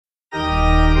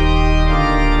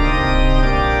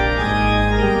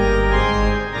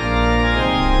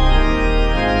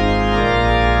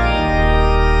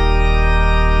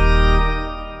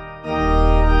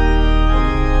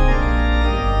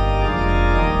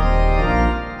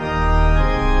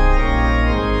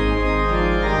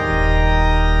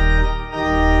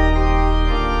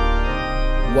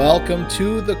Welcome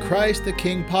to the Christ the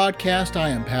King podcast. I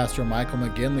am Pastor Michael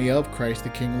McGinley of Christ the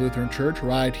King Lutheran Church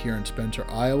right here in Spencer,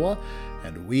 Iowa,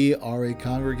 and we are a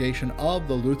congregation of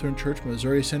the Lutheran Church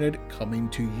Missouri Synod coming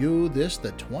to you this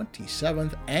the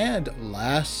 27th and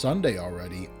last Sunday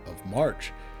already of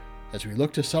March, as we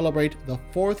look to celebrate the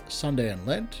fourth Sunday in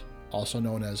Lent, also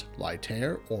known as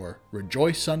Laetare or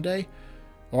Rejoice Sunday,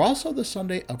 or also the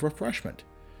Sunday of Refreshment,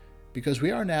 because we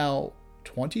are now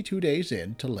 22 days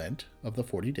into Lent of the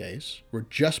 40 days. We're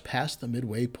just past the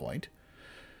midway point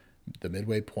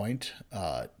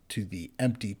to the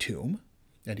empty tomb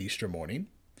at Easter morning.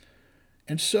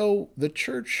 And so the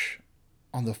church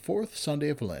on the fourth Sunday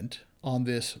of Lent, on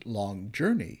this long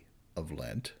journey of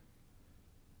Lent,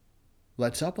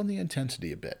 lets up on the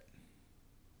intensity a bit.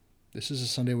 This is a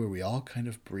Sunday where we all kind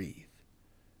of breathe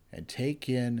and take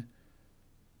in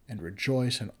and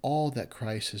rejoice in all that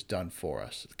Christ has done for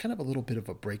us. It's kind of a little bit of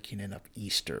a breaking in of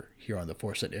Easter here on the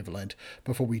fourth Sunday of Lent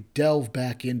before we delve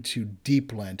back into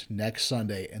deep Lent next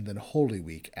Sunday and then Holy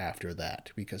Week after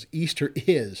that, because Easter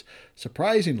is,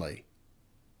 surprisingly,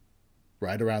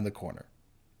 right around the corner.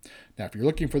 Now, if you're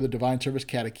looking for the Divine Service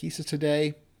Catechesis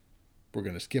today, we're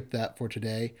going to skip that for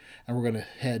today, and we're going to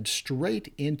head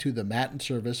straight into the Matins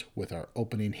service with our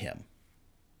opening hymn.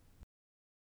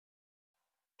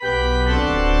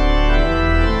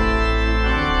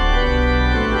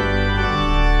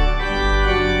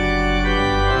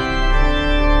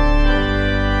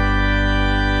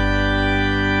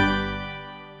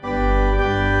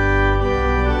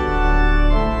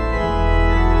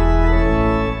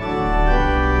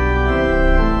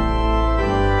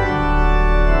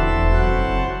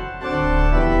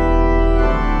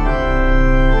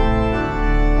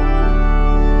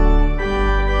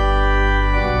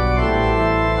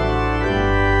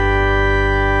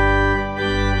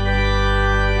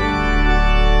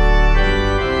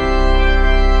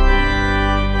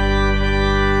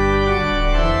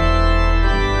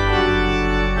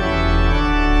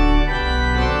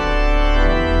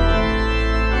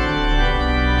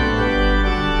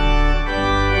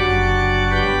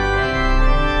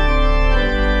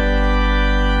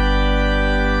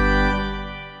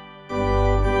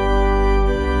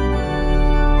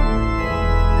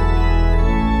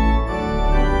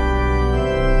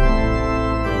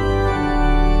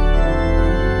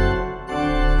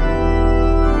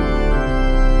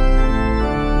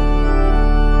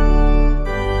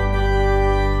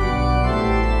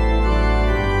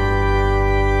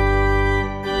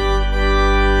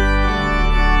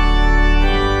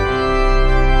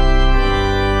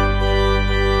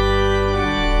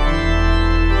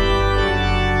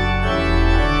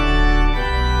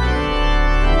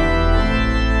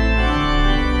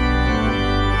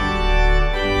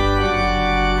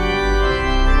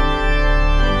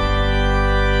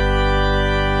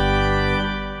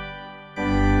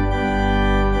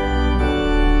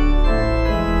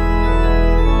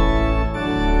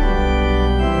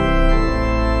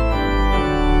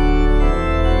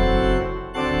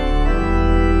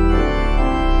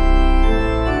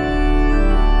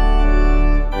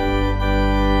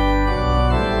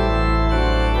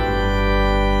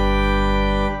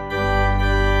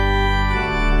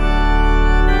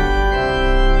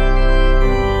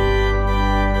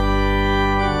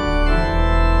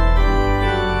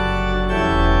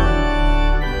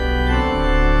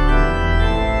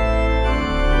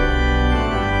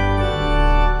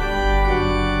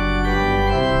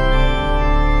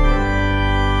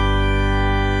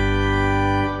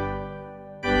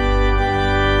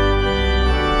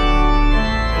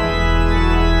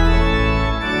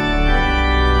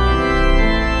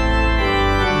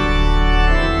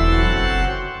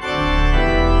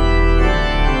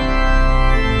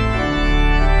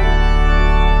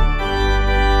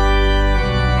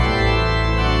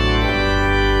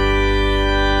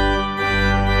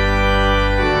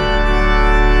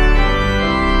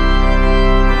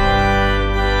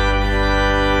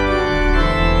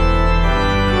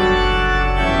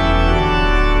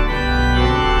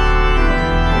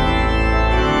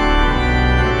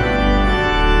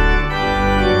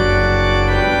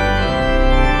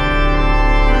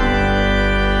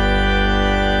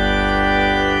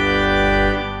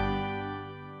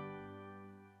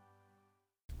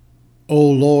 O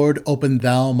Lord, open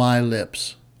thou my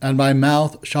lips, and my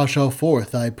mouth shall show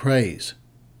forth thy praise.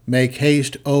 Make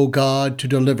haste, O God, to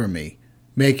deliver me.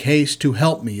 Make haste to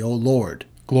help me, O Lord.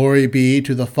 Glory be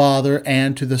to the Father,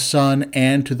 and to the Son,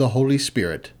 and to the Holy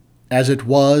Spirit, as it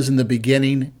was in the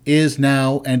beginning, is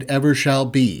now, and ever shall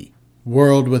be,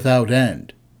 world without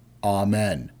end.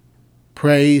 Amen.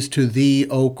 Praise to thee,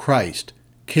 O Christ,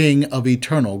 King of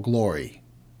eternal glory.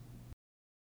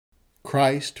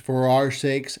 Christ, for our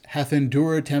sakes, hath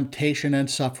endured temptation and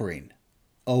suffering.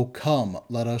 O come,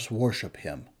 let us worship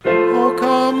him. O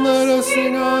come, let us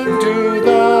sing unto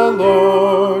the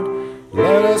Lord.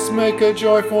 Let us make a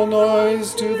joyful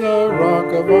noise to the rock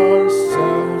of our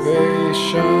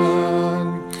salvation.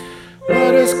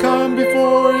 Let us come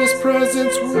before his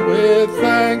presence with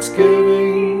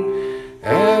thanksgiving,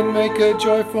 and make a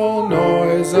joyful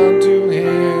noise unto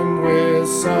him with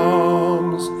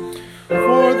psalms.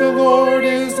 For the Lord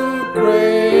is a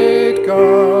great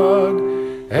God,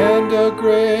 and a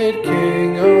great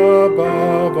King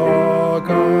above all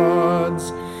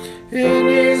gods. In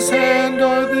his hand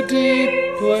are the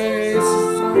deep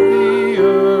places of the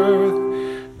earth.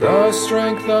 The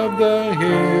strength of the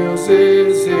hills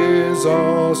is his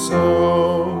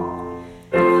also.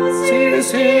 The sea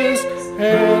is his,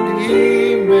 and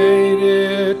he made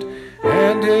it,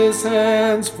 and his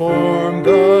hands formed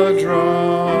the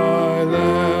dry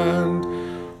land.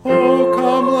 Oh,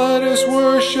 come, let us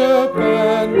worship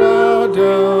and bow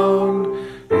down.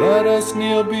 Let us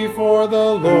kneel before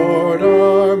the Lord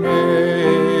our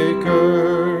Maker.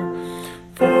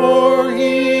 For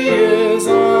he is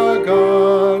our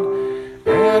God,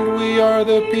 and we are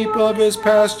the people of his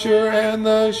pasture and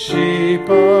the sheep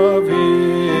of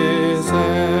his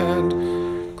hand.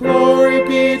 Glory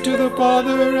be to the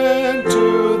Father, and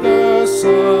to the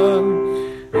Son,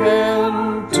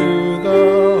 and to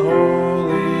the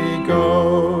Holy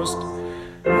Ghost,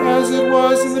 as it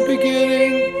was in the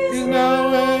beginning, is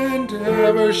now, and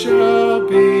ever shall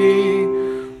be,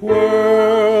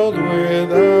 world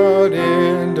without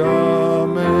end.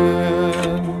 Amen.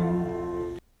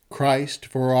 Christ,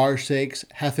 for our sakes,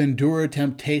 hath endured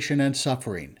temptation and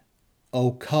suffering.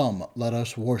 O come, let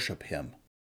us worship him.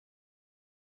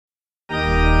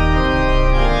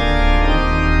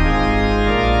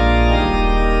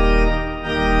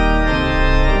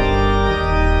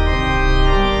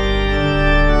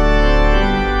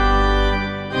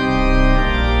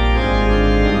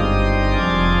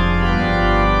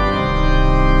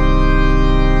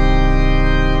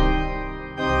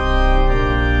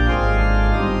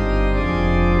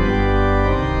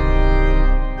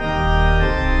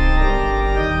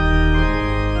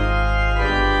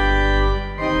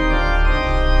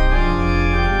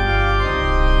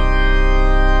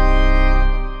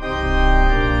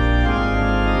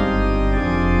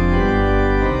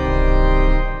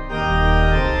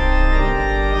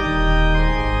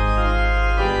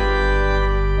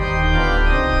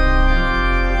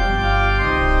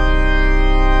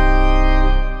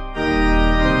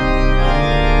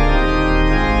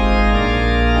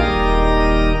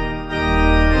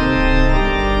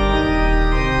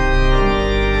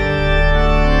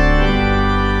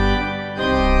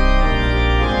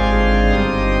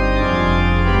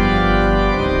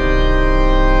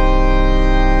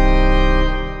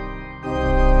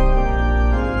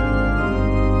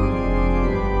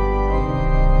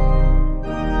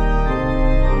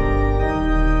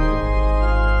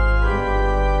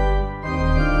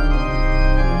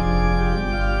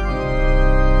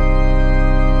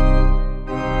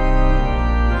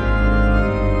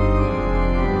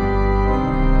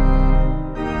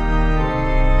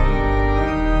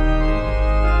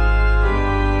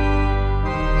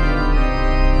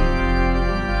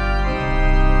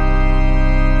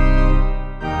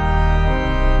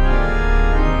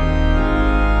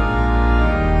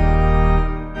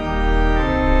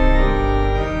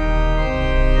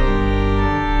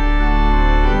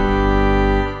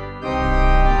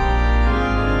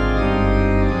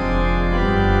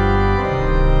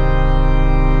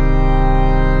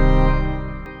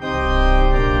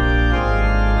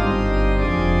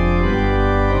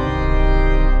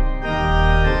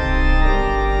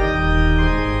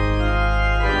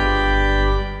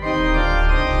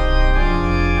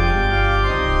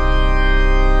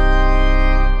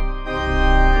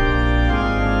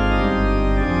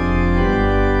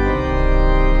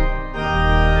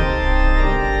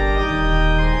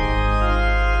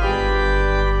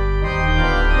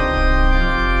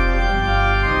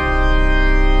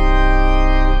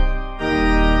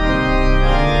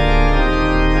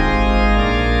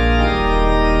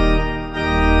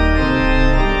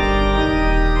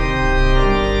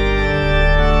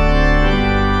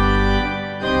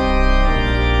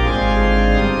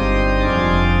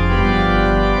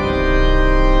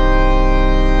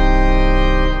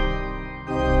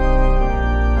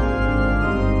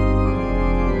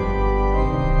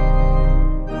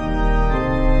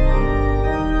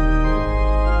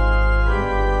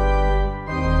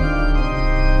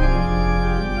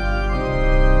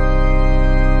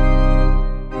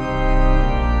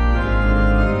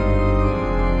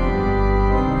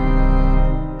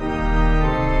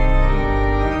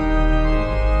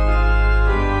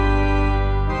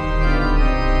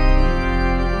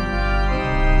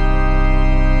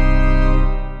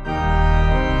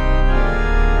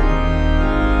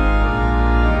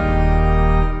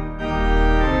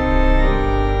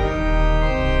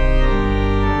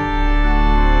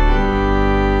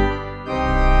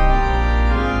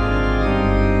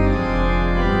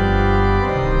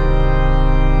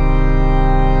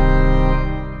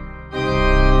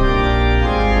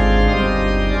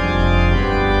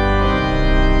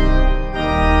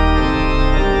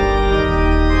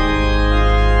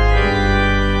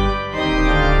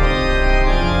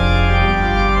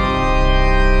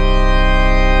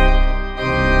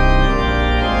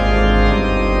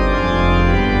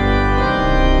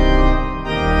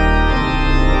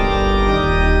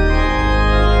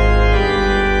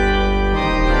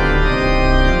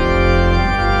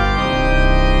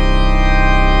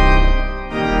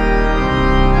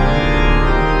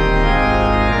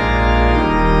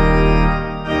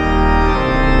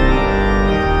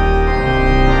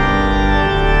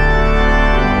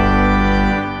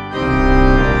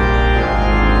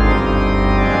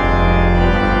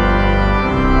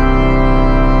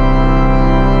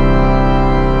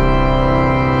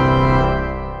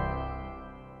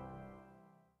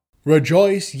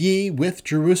 Rejoice ye with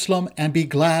Jerusalem, and be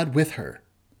glad with her,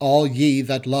 all ye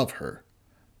that love her,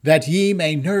 that ye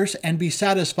may nurse and be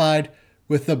satisfied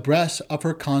with the breasts of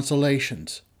her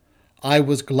consolations. I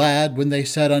was glad when they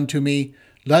said unto me,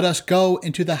 Let us go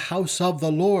into the house of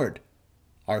the Lord.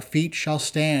 Our feet shall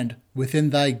stand within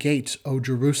thy gates, O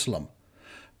Jerusalem.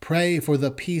 Pray for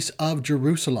the peace of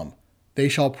Jerusalem. They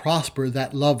shall prosper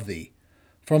that love thee.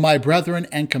 For my brethren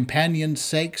and companions'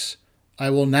 sakes, I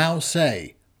will now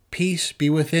say, Peace be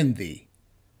within thee.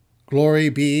 Glory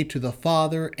be to the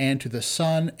Father, and to the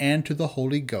Son, and to the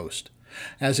Holy Ghost,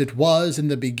 as it was in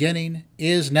the beginning,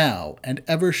 is now, and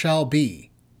ever shall be,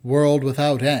 world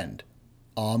without end.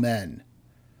 Amen.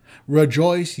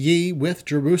 Rejoice ye with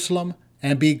Jerusalem,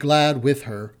 and be glad with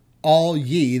her, all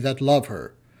ye that love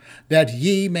her, that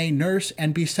ye may nurse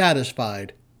and be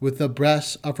satisfied with the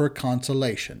breasts of her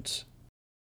consolations.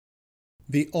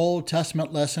 The Old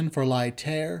Testament lesson for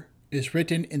Laetare is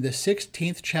written in the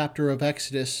 16th chapter of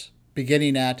Exodus,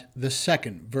 beginning at the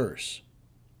 2nd verse.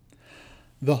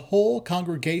 The whole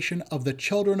congregation of the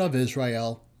children of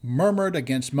Israel murmured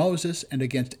against Moses and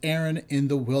against Aaron in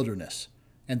the wilderness.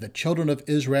 And the children of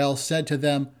Israel said to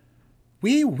them,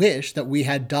 We wish that we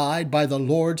had died by the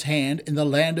Lord's hand in the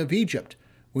land of Egypt,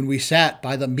 when we sat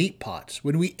by the meat pots,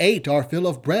 when we ate our fill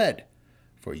of bread.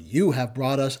 For you have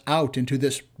brought us out into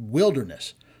this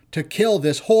wilderness, to kill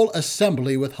this whole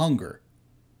assembly with hunger.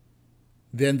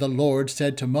 Then the Lord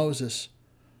said to Moses,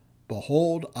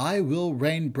 Behold, I will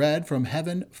rain bread from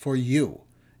heaven for you,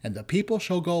 and the people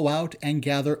shall go out and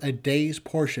gather a day's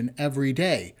portion every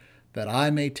day, that I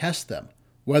may test them,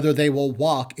 whether they will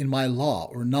walk in my law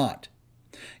or not.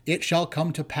 It shall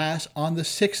come to pass on the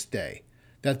 6th day,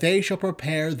 that they shall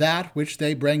prepare that which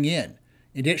they bring in,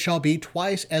 and it shall be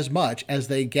twice as much as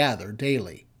they gather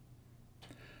daily.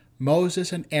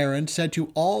 Moses and Aaron said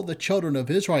to all the children of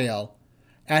Israel,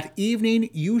 At evening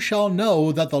you shall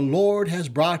know that the Lord has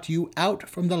brought you out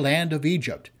from the land of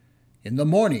Egypt. In the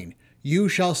morning you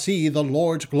shall see the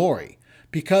Lord's glory,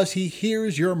 because he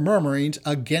hears your murmurings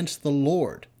against the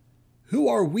Lord. Who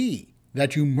are we,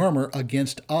 that you murmur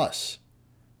against us?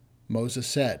 Moses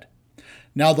said,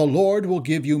 Now the Lord will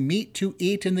give you meat to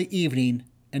eat in the evening,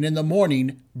 and in the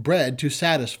morning bread to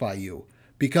satisfy you,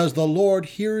 because the Lord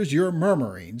hears your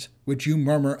murmurings, which you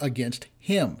murmur against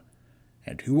him.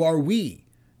 And who are we?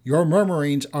 Your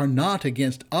murmurings are not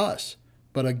against us,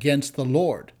 but against the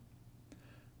Lord.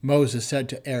 Moses said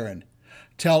to Aaron,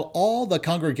 Tell all the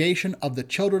congregation of the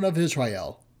children of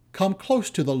Israel, Come close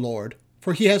to the Lord,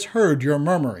 for he has heard your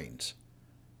murmurings.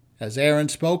 As Aaron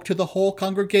spoke to the whole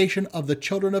congregation of the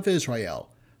children of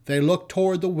Israel, they looked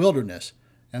toward the wilderness,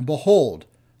 and behold,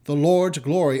 the Lord's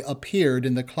glory appeared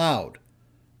in the cloud.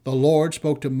 The Lord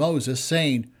spoke to Moses,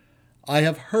 saying, I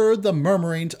have heard the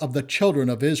murmurings of the children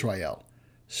of Israel.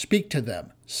 Speak to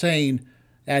them, saying,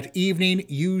 At evening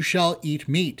you shall eat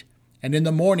meat, and in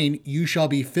the morning you shall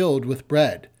be filled with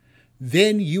bread.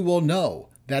 Then you will know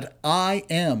that I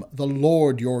am the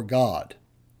Lord your God.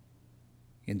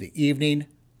 In the evening,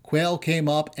 quail came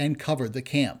up and covered the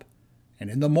camp, and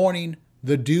in the morning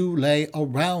the dew lay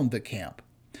around the camp.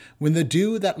 When the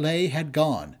dew that lay had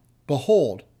gone,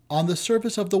 behold, on the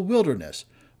surface of the wilderness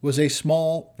was a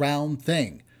small round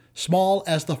thing, small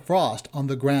as the frost on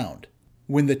the ground.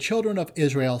 When the children of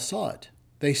Israel saw it,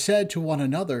 they said to one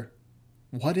another,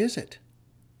 What is it?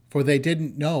 For they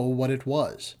didn't know what it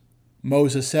was.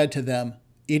 Moses said to them,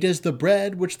 It is the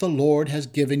bread which the Lord has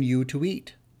given you to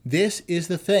eat. This is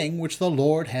the thing which the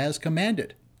Lord has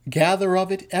commanded. Gather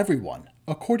of it everyone,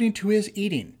 according to his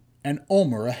eating, an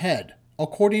omer a head,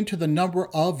 according to the number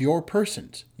of your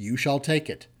persons. You shall take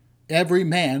it, every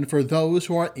man for those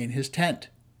who are in his tent.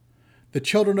 The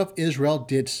children of Israel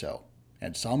did so,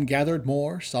 and some gathered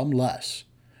more, some less.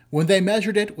 When they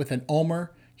measured it with an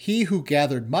omer, he who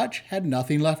gathered much had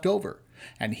nothing left over,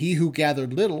 and he who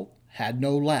gathered little had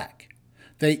no lack.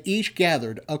 They each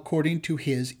gathered according to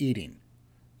his eating.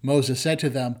 Moses said to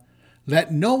them,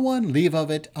 Let no one leave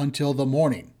of it until the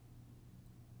morning.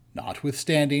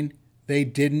 Notwithstanding, they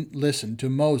didn't listen to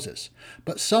Moses,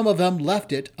 but some of them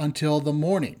left it until the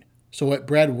morning, so it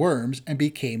bred worms and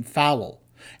became foul,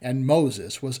 and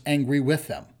Moses was angry with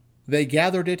them. They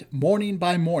gathered it morning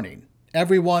by morning,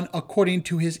 every one according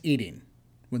to his eating.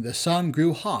 When the sun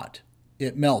grew hot,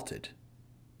 it melted.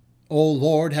 O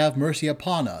Lord, have mercy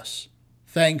upon us.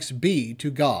 Thanks be to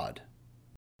God.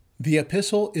 The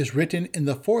epistle is written in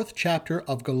the 4th chapter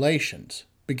of Galatians,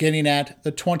 beginning at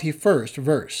the 21st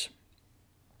verse.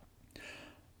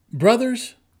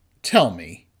 Brothers, tell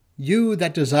me, you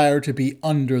that desire to be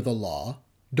under the law,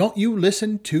 don't you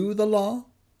listen to the law?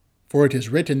 For it is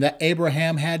written that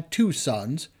Abraham had 2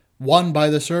 sons, one by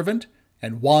the servant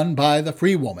and one by the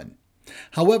free woman.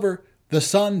 However, the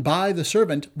son by the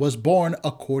servant was born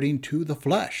according to the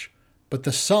flesh, but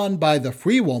the son by the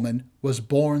free woman was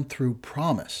born through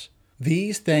promise.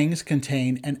 These things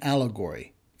contain an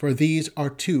allegory, for these are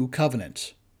two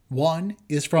covenants. One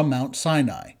is from Mount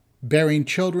Sinai, bearing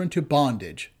children to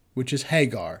bondage, which is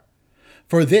Hagar.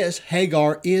 For this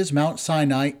Hagar is Mount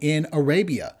Sinai in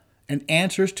Arabia, and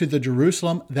answers to the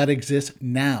Jerusalem that exists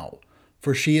now,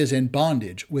 for she is in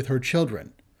bondage with her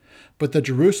children. But the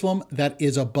Jerusalem that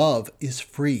is above is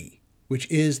free, which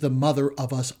is the mother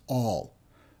of us all.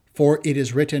 For it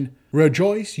is written,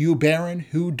 "Rejoice, you barren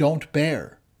who don't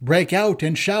bear. Break out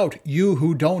and shout, you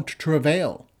who don't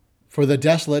travail. For the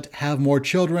desolate have more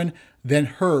children than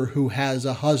her who has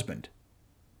a husband."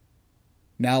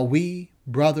 Now we,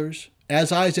 brothers,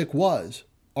 as Isaac was,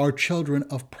 are children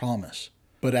of promise.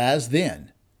 But as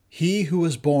then, he who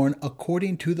was born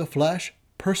according to the flesh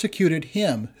persecuted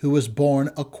him who was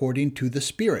born according to the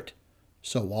Spirit,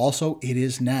 so also it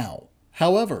is now.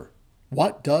 However,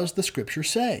 what does the Scripture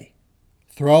say?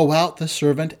 "Throw out the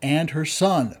servant and her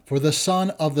son, for the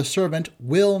son of the servant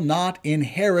will not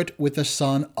inherit with the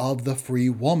son of the free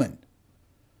woman."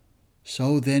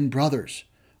 So then, brothers,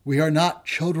 we are not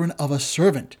children of a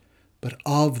servant, but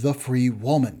of the free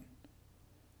woman.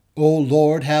 O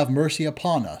Lord, have mercy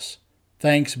upon us.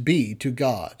 Thanks be to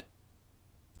God.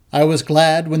 I was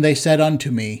glad when they said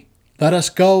unto me, "Let us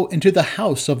go into the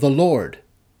house of the Lord.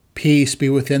 Peace be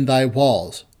within thy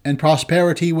walls, and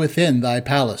prosperity within thy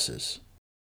palaces."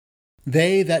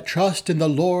 They that trust in the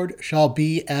Lord shall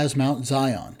be as Mount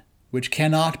Zion, which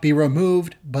cannot be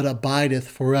removed, but abideth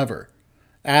forever.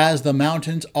 As the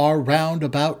mountains are round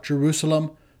about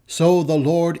Jerusalem, so the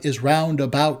Lord is round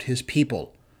about his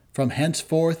people. From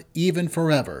henceforth even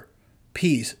forever,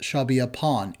 peace shall be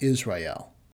upon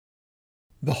Israel.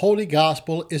 The Holy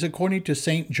Gospel is according to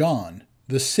St. John,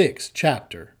 the 6th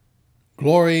chapter.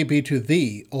 Glory be to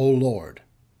thee, O Lord.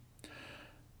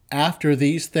 After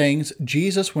these things,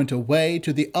 Jesus went away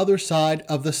to the other side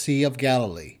of the Sea of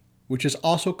Galilee, which is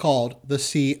also called the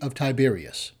Sea of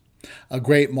Tiberias. A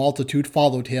great multitude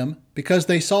followed him, because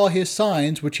they saw his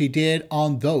signs which he did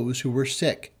on those who were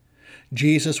sick.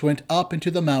 Jesus went up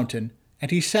into the mountain, and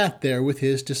he sat there with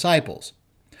his disciples.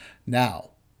 Now,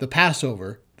 the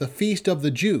Passover, the feast of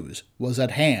the Jews, was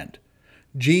at hand.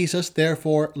 Jesus,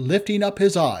 therefore, lifting up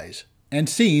his eyes, and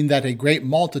seeing that a great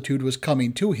multitude was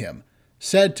coming to him,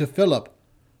 said to Philip,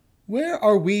 "Where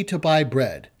are we to buy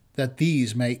bread, that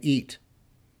these may eat?"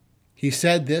 He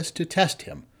said this to test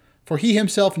him, for he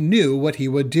himself knew what he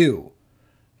would do.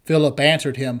 Philip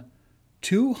answered him,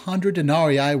 200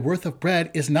 denarii worth of bread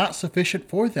is not sufficient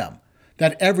for them,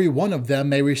 that every one of them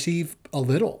may receive a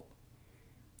little.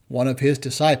 One of his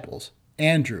disciples,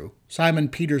 Andrew, Simon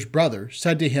Peter's brother,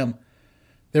 said to him,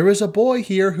 "There is a boy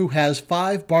here who has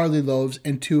 5 barley loaves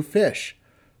and 2 fish,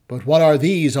 but what are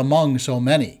these among so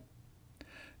many?"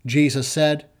 Jesus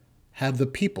said, "Have the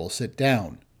people sit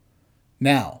down."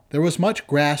 Now there was much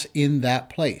grass in that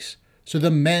place, so the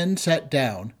men sat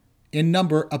down, in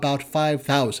number about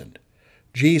 5,000.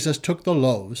 Jesus took the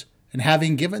loaves, and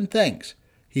having given thanks,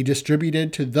 he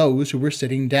distributed to those who were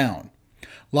sitting down,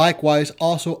 likewise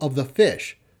also of the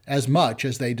fish, as much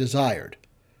as they desired.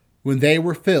 When they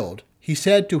were filled, he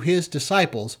said to his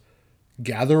disciples,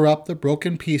 "Gather up the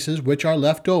broken pieces which are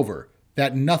left over,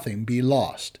 that nothing be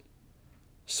lost."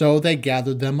 So they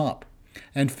gathered them up,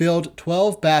 and filled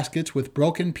 12 baskets with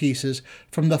broken pieces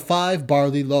from the 5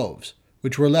 barley loaves,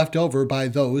 which were left over by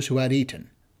those who had eaten.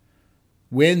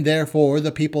 When therefore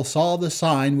the people saw the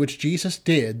sign which Jesus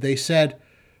did, they said,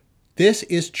 "This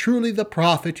is truly the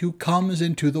prophet who comes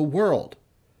into the world."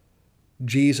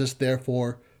 Jesus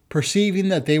therefore, perceiving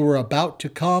that they were about to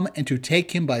come and to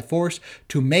take him by force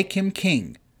to make him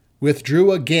king,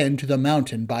 withdrew again to the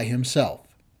mountain by himself.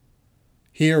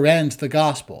 Here ends the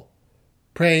Gospel.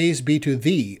 Praise be to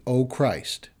thee, O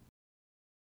Christ.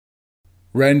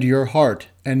 Rend your heart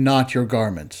and not your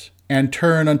garments, and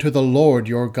turn unto the Lord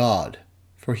your God,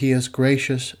 for he is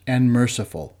gracious and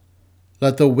merciful.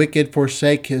 Let the wicked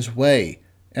forsake his way,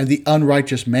 and the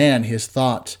unrighteous man his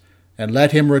thoughts, and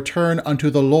let him return unto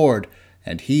the Lord,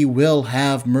 and he will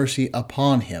have mercy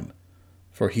upon him,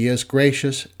 for he is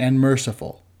gracious and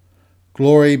merciful.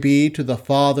 Glory be to the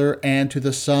Father, and to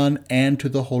the Son, and to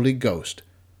the Holy Ghost,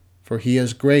 for he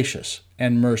is gracious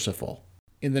and merciful.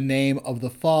 In the name of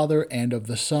the Father, and of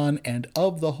the Son, and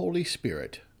of the Holy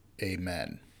Spirit.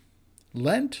 Amen.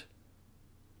 Lent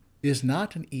is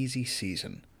not an easy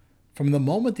season. From the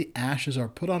moment the ashes are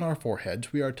put on our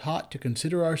foreheads, we are taught to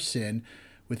consider our sin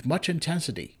with much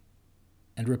intensity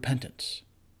and repentance.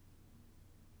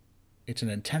 It's an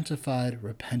intensified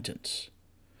repentance.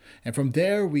 And from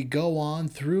there, we go on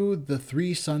through the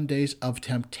 3 Sundays of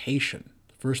temptation,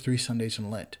 the first 3 Sundays in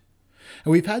Lent.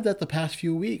 And we've had that the past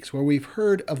few weeks, where we've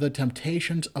heard of the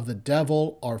temptations of the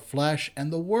devil, our flesh,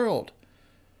 and the world.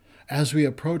 As we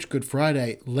approach Good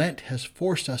Friday, Lent has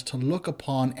forced us to look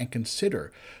upon and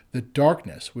consider the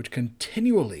darkness which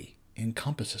continually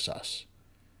encompasses us,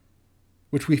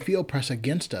 which we feel press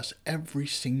against us every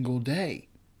single day.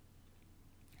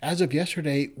 As of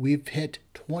yesterday, we've hit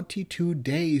 22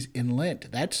 days in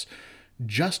Lent. That's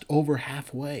just over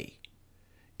halfway.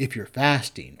 If you're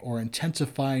fasting or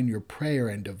intensifying your prayer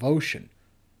and devotion,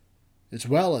 as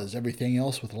well as everything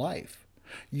else with life,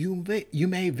 you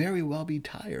may very well be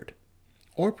tired.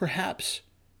 Or perhaps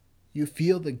you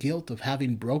feel the guilt of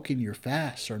having broken your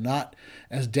fast or not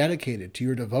as dedicated to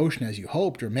your devotion as you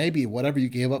hoped, or maybe whatever you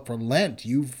gave up for Lent,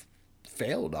 you've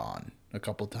failed on a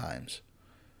couple times.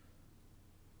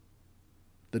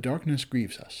 The darkness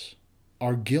grieves us.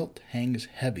 Our guilt hangs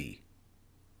heavy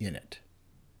in it.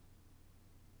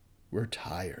 We're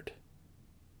tired.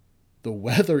 The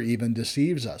weather even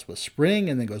deceives us with spring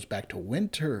and then goes back to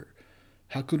winter.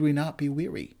 How could we not be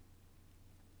weary?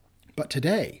 But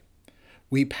today,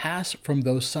 we pass from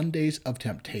those Sundays of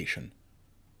temptation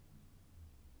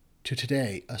to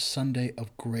today, a Sunday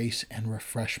of grace and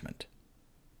refreshment.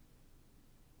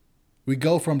 We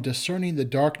go from discerning the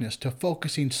darkness to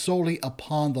focusing solely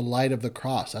upon the light of the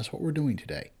cross. That's what we're doing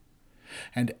today.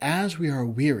 And as we are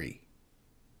weary,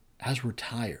 as we're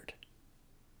tired,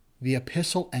 the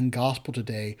epistle and gospel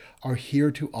today are here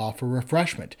to offer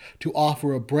refreshment, to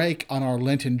offer a break on our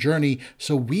Lenten journey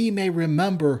so we may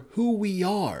remember who we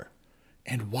are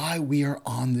and why we are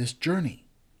on this journey.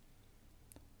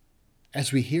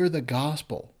 As we hear the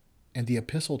gospel and the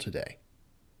epistle today,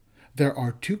 there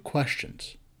are 2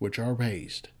 questions which are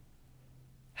raised.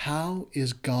 How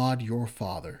is God your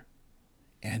Father?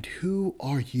 And who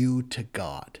are you to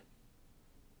God?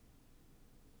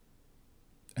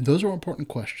 And those are important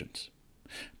questions,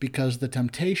 because the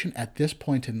temptation at this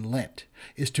point in Lent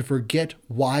is to forget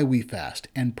why we fast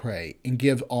and pray and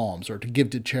give alms or to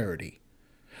give to charity.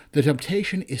 The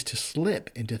temptation is to slip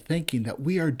into thinking that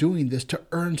we are doing this to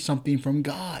earn something from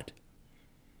God,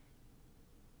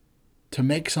 to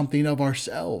make something of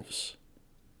ourselves,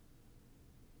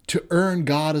 to earn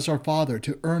God as our Father,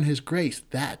 to earn His grace.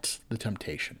 That's the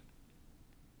temptation.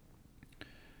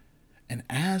 And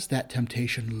as that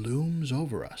temptation looms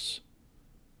over us,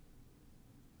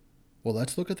 well,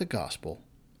 let's look at the gospel.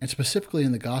 And specifically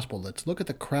in the gospel, let's look at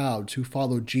the crowds who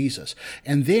followed Jesus.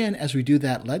 And then as we do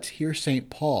that, let's hear St.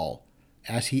 Paul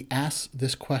as he asks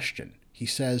this question. He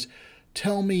says,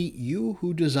 "Tell me, you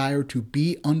who desire to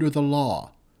be under the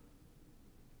law,"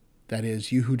 that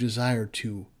is, you who desire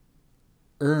to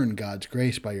earn God's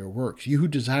grace by your works, you who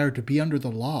desire to be under the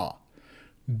law,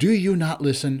 do you not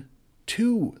listen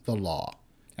to the law?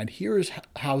 And here is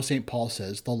how St. Paul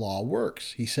says the law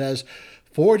works. He says,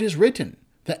 "For it is written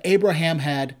that Abraham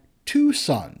had 2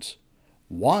 sons,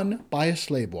 one by a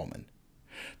slave woman.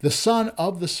 The son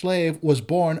of the slave was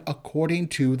born according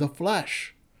to the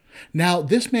flesh." Now,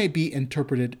 this may be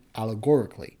interpreted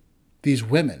allegorically. These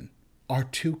women are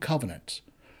 2 covenants.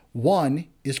 One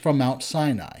is from Mount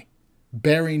Sinai,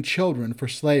 bearing children for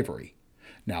slavery.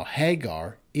 Now,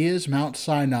 Hagar is Mount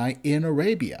Sinai in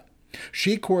Arabia.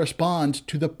 She corresponds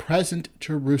to the present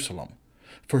Jerusalem,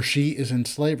 for she is in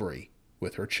slavery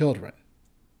with her children.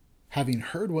 Having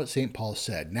heard what St. Paul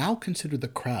said, now consider the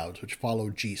crowds which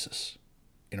followed Jesus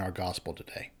in our gospel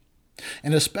today.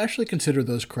 And especially consider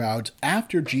those crowds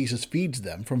after Jesus feeds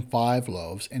them from 5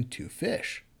 loaves and 2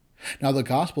 fish. Now the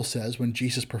gospel says when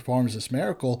Jesus performs this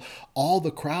miracle, all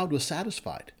the crowd was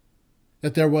satisfied,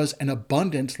 that there was an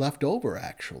abundance left over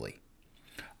actually.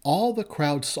 All the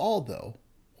crowd saw, though,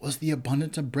 was the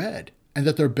abundance of bread, and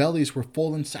that their bellies were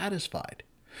full and satisfied.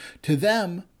 To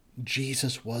them,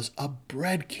 Jesus was a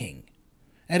bread king.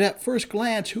 And at first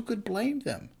glance, who could blame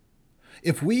them?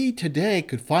 If we today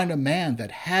could find a man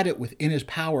that had it within his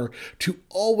power to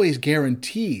always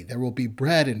guarantee there will be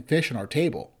bread and fish on our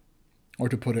table, or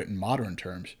to put it in modern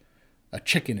terms, a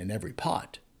chicken in every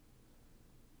pot,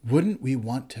 wouldn't we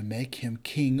want to make him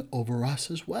king over us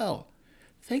as well?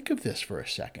 Think of this for a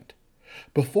second.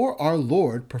 Before our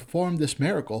Lord performed this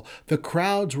miracle, the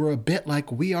crowds were a bit like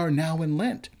we are now in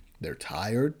Lent. They're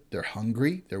tired, they're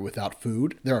hungry, they're without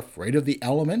food, they're afraid of the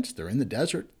elements, they're in the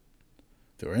desert,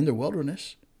 they're in the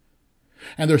wilderness.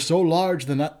 And they're so large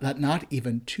that not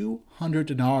even 200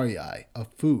 denarii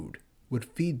of food would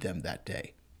feed them that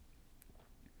day.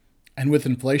 And with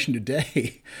inflation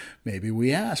today, maybe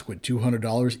we ask, would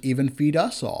 $200 even feed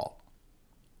us all?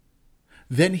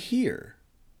 Then here,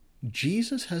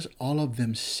 Jesus has all of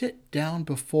them sit down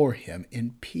before him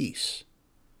in peace.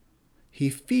 He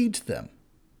feeds them,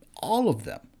 all of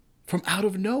them, from out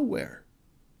of nowhere.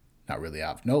 Not really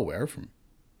out of nowhere,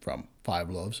 from 5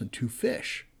 loaves and 2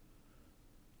 fish.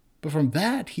 But from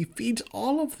that, he feeds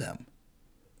all of them.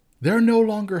 They're no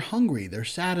longer hungry. They're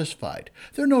satisfied.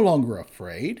 They're no longer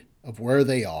afraid of where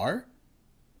they are.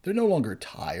 They're no longer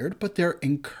tired, but they're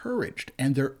encouraged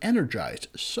and they're energized,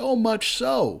 so much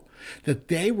so that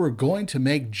they were going to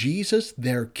make Jesus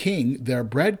their king, their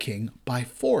bread king, by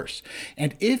force.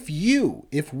 And if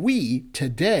we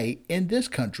today in this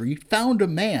country found a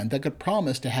man that could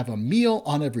promise to have a meal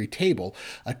on every table,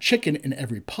 a chicken in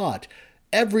every pot,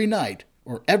 every night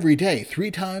or every day, 3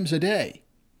 times a day,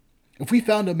 if we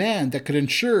found a man that could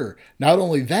ensure not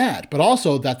only that, but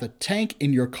also that the tank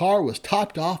in your car was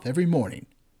topped off every morning,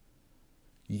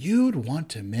 you'd want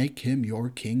to make him your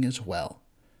king as well.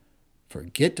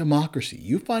 Forget democracy.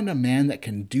 You find a man that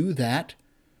can do that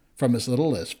from as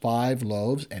little as 5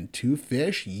 loaves and 2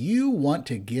 fish, you want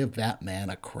to give that man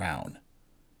a crown.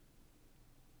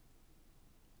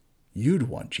 You'd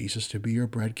want Jesus to be your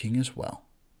bread king as well.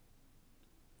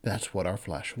 That's what our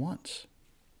flesh wants.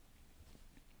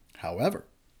 However,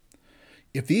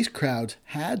 if these crowds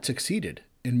had succeeded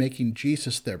in making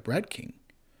Jesus their bread king,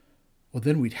 well,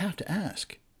 then we'd have to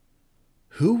ask,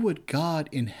 who would God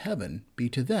in heaven be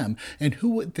to them, and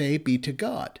who would they be to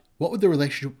God? What would the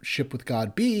relationship with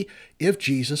God be if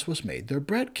Jesus was made their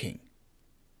bread king?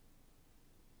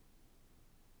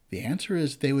 The answer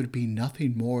is they would be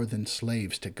nothing more than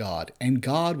slaves to God, and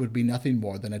God would be nothing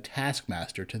more than a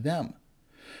taskmaster to them.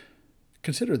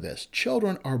 Consider this.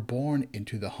 Children are born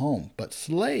into the home, but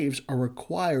slaves are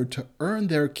required to earn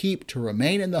their keep to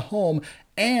remain in the home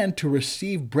and to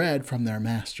receive bread from their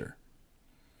master.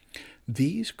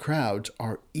 These crowds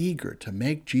are eager to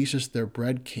make Jesus their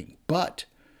bread king, but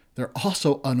they're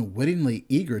also unwittingly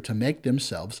eager to make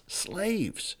themselves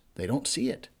slaves. They don't see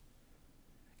it.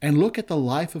 And look at the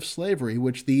life of slavery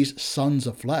which these sons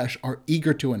of flesh are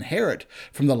eager to inherit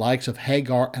from the likes of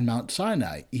Hagar and Mount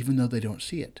Sinai, even though they don't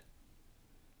see it.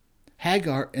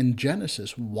 Hagar in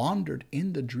Genesis wandered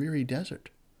in the dreary desert.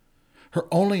 Her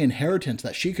only inheritance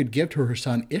that she could give to her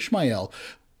son Ishmael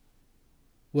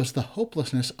was the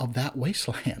hopelessness of that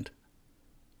wasteland.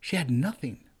 She had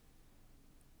nothing.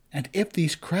 And if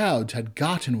these crowds had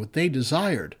gotten what they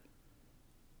desired,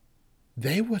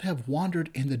 they would have wandered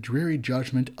in the dreary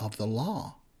judgment of the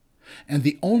law. And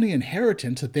the only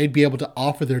inheritance that they'd be able to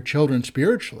offer their children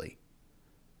spiritually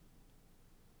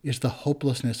is the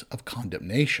hopelessness of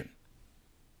condemnation.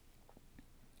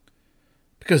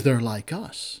 Because they're like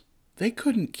us. They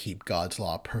couldn't keep God's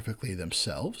law perfectly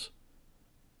themselves.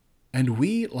 And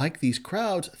we, like these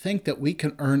crowds, think that we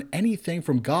can earn anything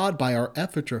from God by our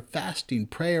efforts of fasting,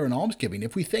 prayer, and almsgiving.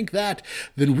 If we think that,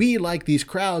 then we, like these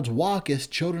crowds, walk as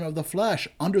children of the flesh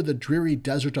under the dreary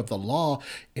desert of the law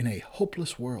in a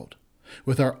hopeless world,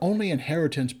 with our only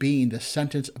inheritance being the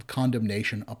sentence of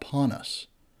condemnation upon us.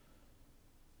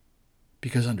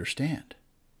 Because understand,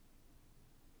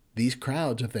 these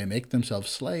crowds, if they make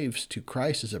themselves slaves to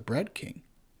Christ as a bread king,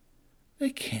 they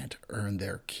can't earn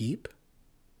their keep.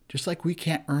 Just like we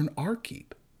can't earn our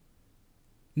keep.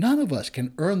 None of us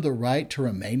can earn the right to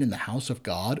remain in the house of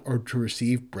God or to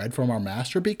receive bread from our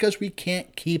master because we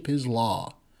can't keep his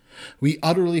law. We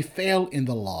utterly fail in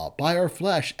the law by our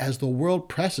flesh as the world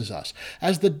presses us,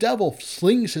 as the devil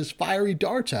slings his fiery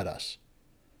darts at us.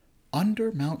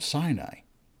 Under Mount Sinai,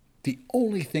 the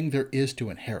only thing there is to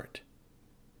inherit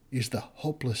is the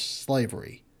hopeless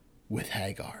slavery with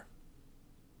Hagar.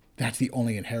 That's the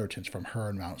only inheritance from her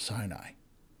in Mount Sinai.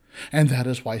 And that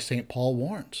is why St. Paul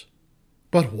warns.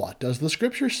 But what does the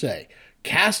scripture say?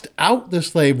 Cast out the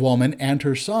slave woman and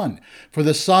her son, for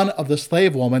the son of the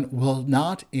slave woman will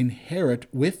not inherit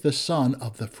with the son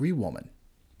of the free woman.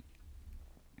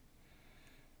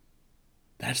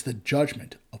 That's the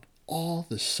judgment of all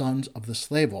the sons of the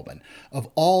slave woman, of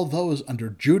all those under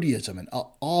Judaism and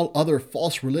all other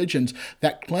false religions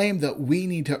that claim that we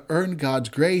need to earn God's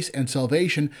grace and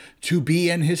salvation to be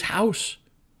in his house,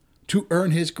 to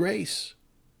earn his grace.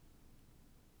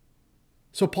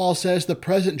 So Paul says the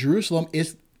present Jerusalem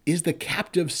is the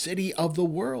captive city of the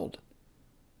world.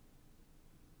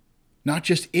 Not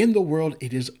just in the world,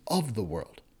 it is of the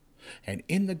world. And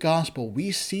in the gospel,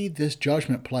 we see this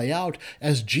judgment play out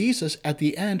as Jesus at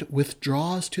the end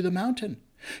withdraws to the mountain.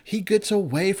 He gets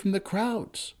away from the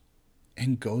crowds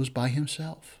and goes by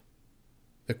himself.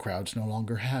 The crowds no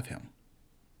longer have him.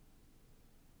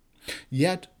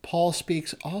 Yet Paul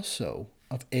speaks also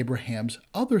of Abraham's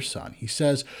other son. He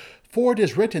says, "For it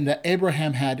is written that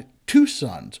Abraham had 2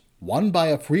 sons, one by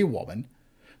a free woman,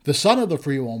 The son of the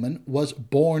free woman was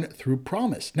born through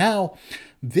promise. Now,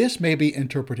 this may be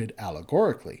interpreted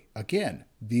allegorically. Again,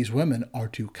 these women are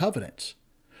two covenants.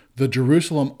 The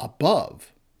Jerusalem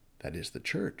above, that is the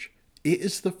church,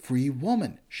 is the free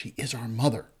woman. She is our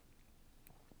mother.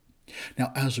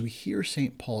 Now, as we hear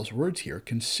St. Paul's words here,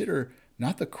 consider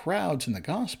not the crowds in the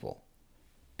gospel,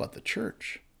 but the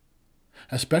church.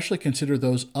 Especially consider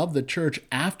those of the church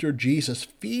after Jesus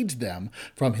feeds them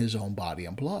from his own body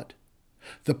and blood.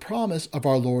 The promise of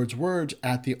our Lord's words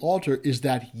at the altar is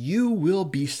that you will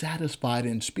be satisfied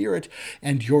in spirit,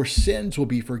 and your sins will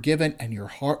be forgiven, and your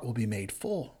heart will be made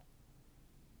full.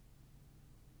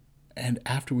 And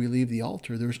after we leave the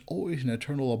altar, there's always an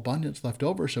eternal abundance left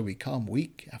over, so we come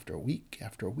week after week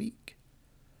after week.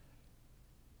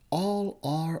 All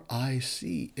our eyes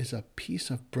see is a piece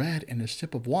of bread and a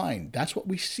sip of wine. That's what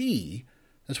we see.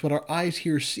 That's what our eyes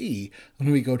here see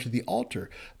when we go to the altar.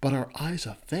 But our eyes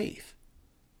of faith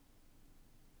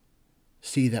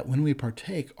see that when we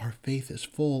partake, our faith is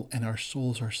full and our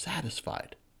souls are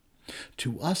satisfied.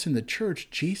 To us in the church,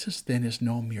 Jesus then is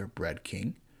no mere bread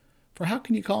king. For how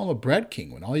can you call him a bread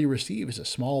king when all you receive is a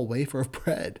small wafer of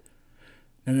bread?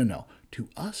 No. To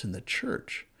us in the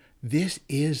church, this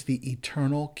is the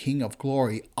eternal King of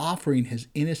glory, offering his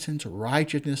innocence,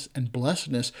 righteousness, and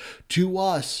blessedness to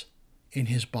us in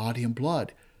his body and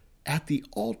blood. At the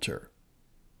altar,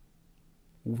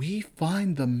 we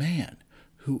find the man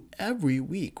who every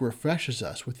week refreshes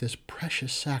us with this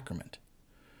precious sacrament,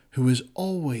 who is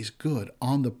always good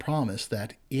on the promise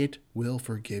that it will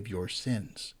forgive your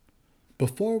sins.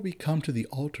 Before we come to the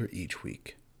altar each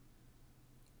week,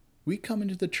 we come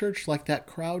into the church like that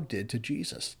crowd did to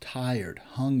Jesus, tired,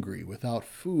 hungry, without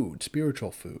food,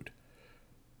 spiritual food.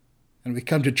 And we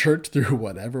come to church through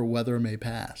whatever weather may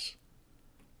pass.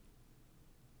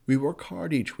 We work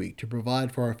hard each week to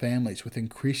provide for our families with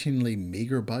increasingly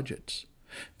meager budgets.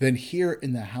 Then here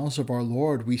in the house of our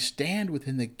Lord, we stand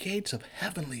within the gates of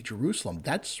heavenly Jerusalem.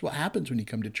 That's what happens when you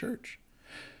come to church.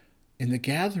 In the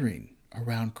gathering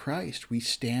around Christ, we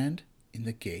stand in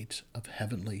the gates of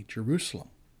heavenly Jerusalem.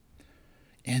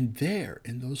 And there,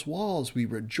 in those walls, we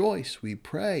rejoice, we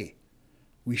pray,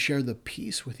 we share the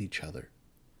peace with each other.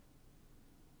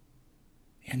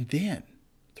 And then,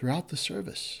 throughout the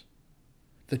service,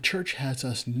 the church has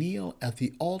us kneel at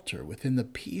the altar within the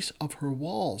peace of her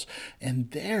walls,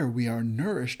 and there we are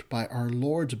nourished by our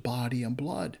Lord's body and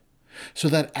blood, so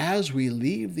that as we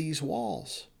leave these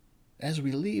walls, as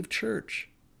we leave church,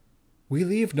 we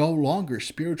leave no longer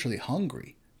spiritually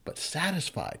hungry, but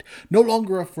satisfied, no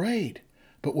longer afraid,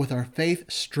 but with our faith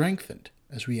strengthened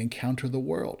as we encounter the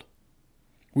world.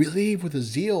 We leave with a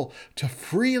zeal to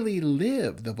freely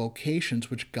live the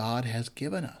vocations which God has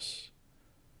given us.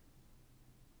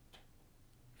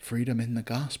 Freedom in the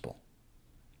gospel,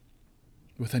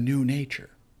 with a new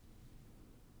nature.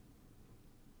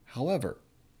 However,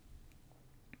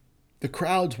 the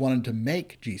crowds wanted to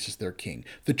make Jesus their king.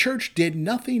 The church did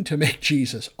nothing to make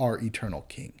Jesus our eternal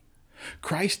king.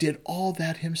 Christ did all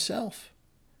that himself.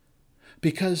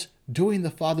 Because doing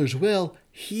the Father's will,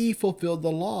 he fulfilled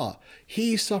the law.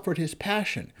 He suffered his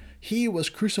passion. He was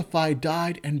crucified,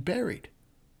 died, and buried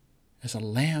as a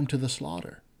lamb to the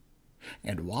slaughter.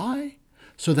 And why?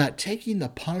 So that taking the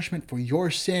punishment for your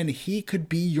sin, he could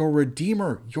be your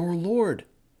Redeemer, your Lord.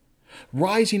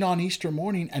 Rising on Easter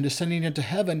morning and ascending into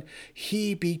heaven,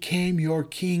 he became your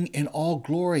King in all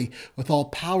glory, with all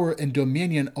power and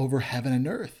dominion over heaven and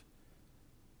earth.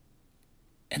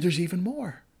 And there's even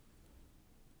more.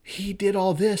 He did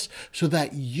all this so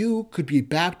that you could be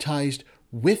baptized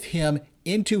with him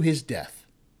into his death,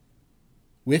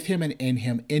 with him and in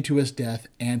him into his death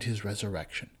and his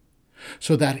resurrection,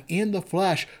 so that in the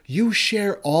flesh you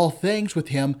share all things with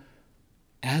him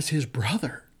as his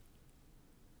brother.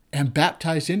 And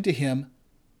baptized into him,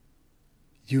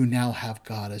 you now have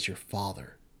God as your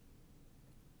Father.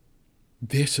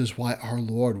 This is why our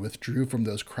Lord withdrew from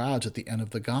those crowds at the end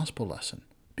of the gospel lesson.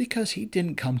 Because he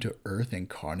didn't come to earth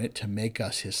incarnate to make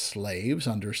us his slaves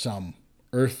under some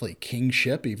earthly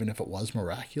kingship, even if it was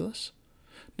miraculous.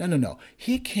 No.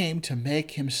 He came to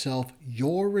make himself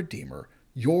your Redeemer,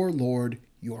 your Lord,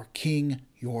 your King,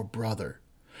 your brother.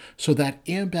 So that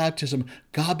in baptism,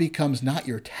 God becomes not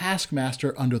your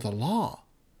taskmaster under the law,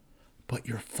 but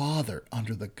your Father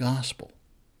under the gospel.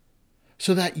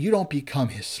 So that you don't become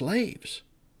his slaves,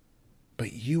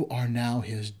 but you are now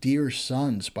his dear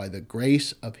sons by the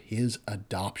grace of his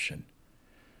adoption.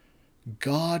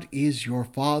 God is your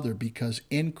Father because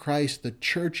in Christ the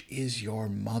church is your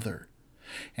mother.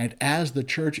 And as the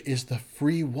church is the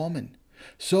free woman,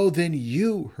 so then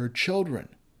you, her children,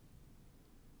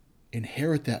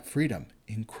 inherit that freedom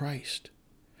in Christ.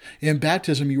 In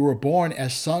baptism, you were born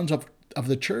as sons of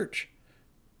the church,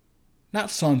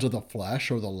 not sons of the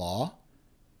flesh or the law,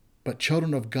 but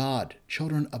children of God,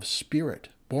 children of spirit,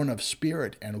 born of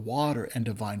spirit and water and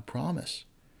divine promise,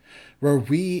 where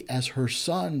we as her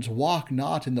sons walk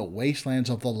not in the wastelands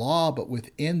of the law, but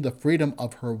within the freedom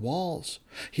of her walls,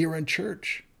 here in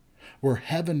church, where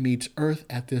heaven meets earth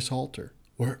at this altar.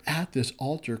 Where at this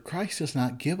altar, Christ does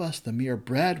not give us the mere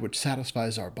bread which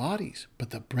satisfies our bodies, but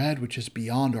the bread which is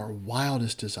beyond our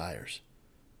wildest desires,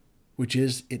 which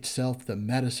is itself the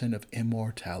medicine of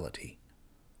immortality.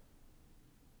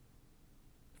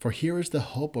 For here is the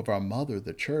hope of our mother,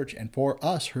 the church, and for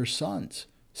us, her sons.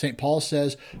 St. Paul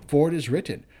says, "For it is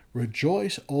written,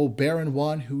 Rejoice, O barren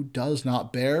one who does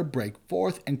not bear, break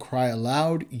forth and cry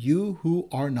aloud, you who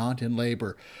are not in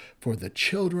labor, for the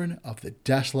children of the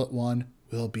desolate one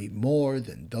will be more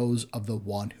than those of the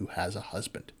one who has a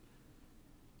husband."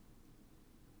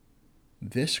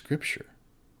 This scripture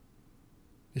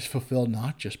is fulfilled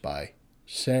not just by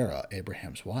Sarah,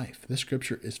 Abraham's wife. This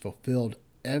scripture is fulfilled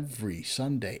every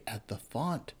Sunday at the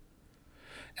font.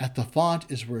 At the font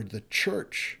is where the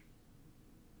church,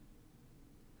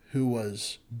 who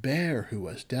was bare, who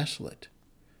was desolate,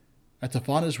 at the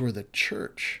font is where the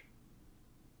church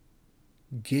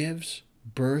gives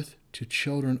birth to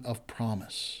children of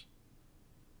promise.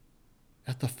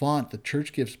 At the font, the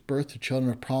church gives birth to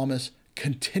children of promise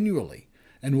continually,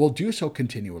 and will do so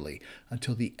continually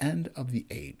until the end of the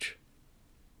age.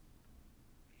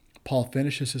 Paul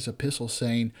finishes his epistle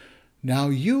saying, "Now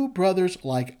you, brothers,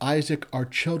 like Isaac, are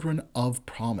children of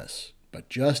promise. But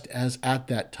just as at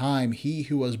that time he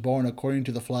who was born according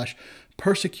to the flesh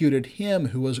persecuted him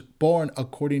who was born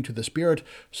according to the Spirit,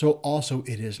 so also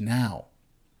it is now."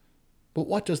 But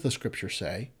what does the scripture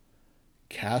say?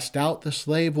 "Cast out the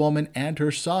slave woman and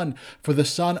her son, for the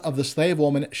son of the slave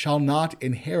woman shall not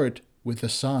inherit with the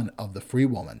son of the free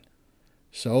woman.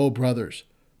 So, brothers,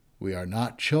 we are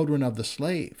not children of the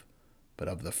slave, but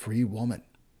of the free woman."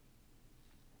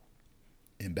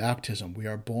 In baptism, we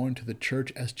are born to the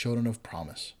church as children of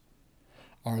promise.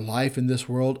 Our life in this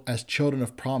world as children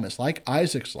of promise, like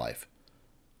Isaac's life,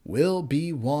 will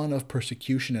be one of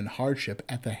persecution and hardship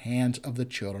at the hands of the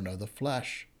children of the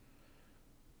flesh.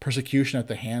 Persecution at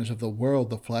the hands of the world,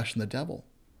 the flesh, and the devil.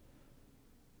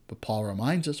 But Paul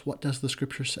reminds us, what does the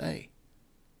scripture say?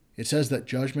 It says that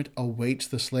judgment awaits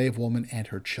the slave woman and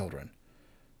her children,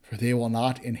 for they will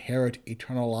not inherit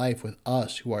eternal life with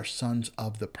us who are sons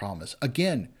of the promise.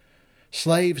 Again,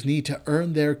 slaves need to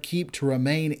earn their keep to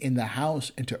remain in the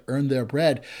house and to earn their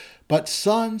bread, but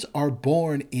sons are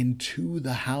born into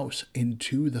the house,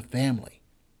 into the family.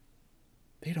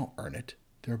 They don't earn it,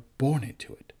 they're born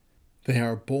into it. They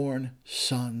are born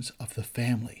sons of the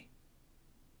family.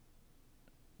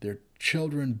 They're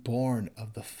children born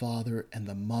of the father and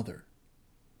the mother,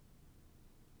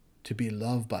 to be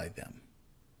loved by them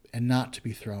and not to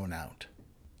be thrown out.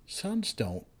 Sons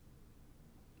don't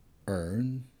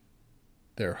earn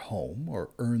their home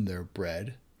or earn their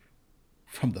bread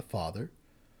from the father.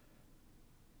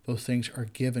 Those things are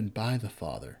given by the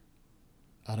father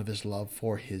out of his love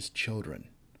for his children.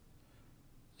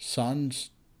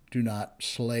 Sons do not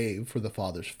slave for the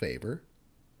father's favor,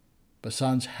 but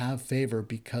sons have favor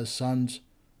because sons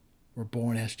were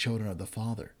born as children of the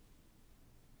father.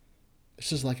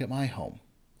 This is like at my home,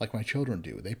 like my children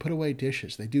do. They put away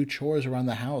dishes. They do chores around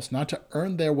the house, not to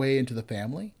earn their way into the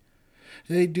family.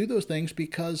 They do those things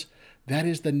because that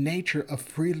is the nature of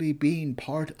freely being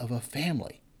part of a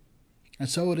family. And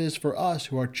so it is for us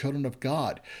who are children of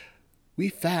God. We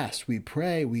fast, we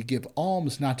pray, we give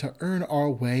alms not to earn our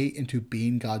way into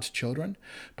being God's children,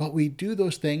 but we do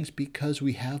those things because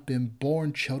we have been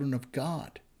born children of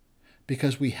God,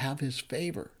 because we have his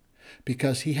favor,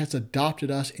 because he has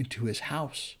adopted us into his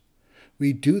house.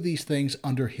 We do these things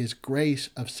under his grace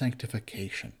of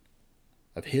sanctification,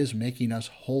 of his making us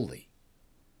holy,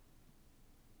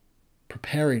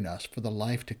 preparing us for the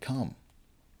life to come.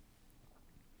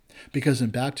 Because in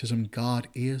baptism, God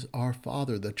is our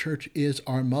Father, the church is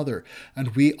our mother,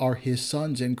 and we are his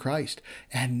sons in Christ.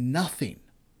 And nothing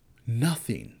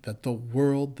that the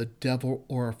world, the devil,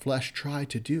 or our flesh try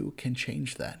to do can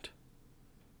change that.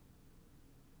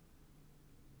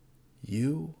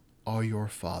 You are your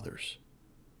father's.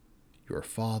 Your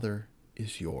Father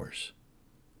is yours.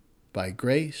 By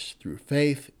grace, through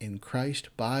faith in Christ,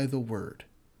 by the Word.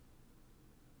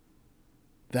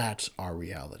 That's our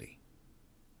reality.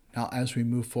 Now, as we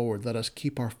move forward, let us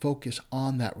keep our focus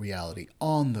on that reality,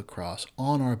 on the cross,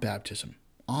 on our baptism,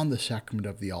 on the sacrament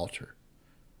of the altar.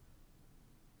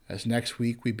 As next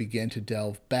week we begin to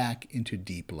delve back into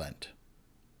deep Lent.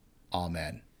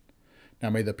 Amen. Now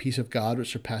may the peace of God,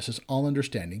 which surpasses all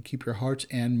understanding, keep your hearts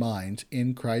and minds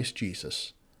in Christ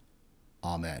Jesus.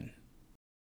 Amen.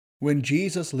 When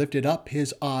Jesus lifted up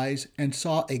his eyes and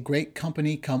saw a great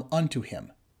company come unto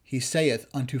him, he saith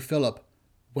unto Philip,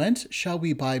 Whence shall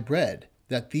we buy bread,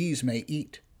 that these may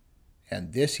eat?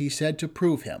 And this he said to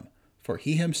prove him, for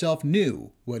he himself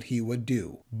knew what he would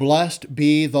do. Blessed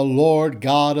be the Lord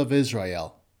God of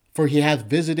Israel, for he hath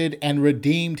visited and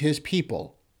redeemed his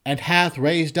people, and hath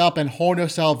raised up an horn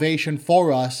of salvation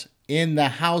for us in the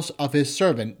house of his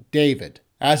servant David,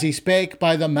 as he spake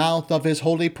by the mouth of his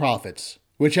holy prophets,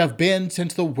 which have been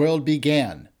since the world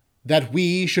began, that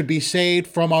we should be saved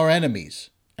from our enemies,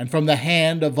 and from the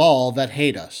hand of all that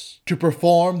hate us, to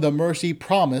perform the mercy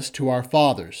promised to our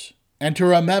fathers, and to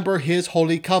remember his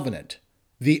holy covenant,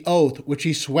 the oath which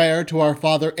he sware to our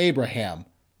father Abraham,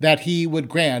 that he would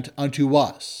grant unto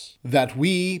us, that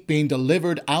we, being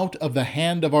delivered out of the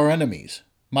hand of our enemies,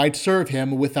 might serve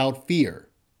him without fear,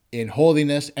 in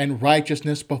holiness and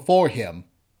righteousness before him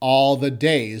all the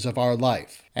days of our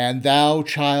life. And thou,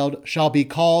 child, shalt be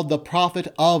called the prophet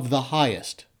of the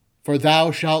highest, for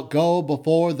thou shalt go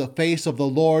before the face of the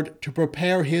Lord to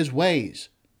prepare his ways,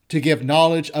 to give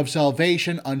knowledge of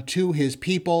salvation unto his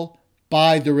people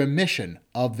by the remission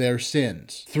of their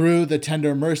sins, through the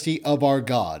tender mercy of our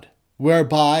God,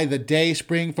 whereby the day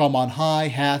spring from on high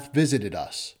hath visited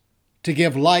us, to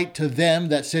give light to them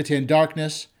that sit in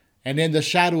darkness and in the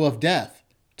shadow of death,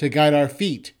 to guide our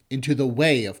feet into the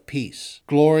way of peace.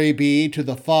 Glory be to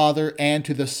the Father, and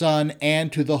to the Son,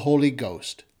 and to the Holy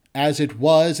Ghost, as it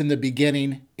was in the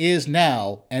beginning, is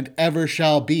now, and ever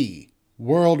shall be,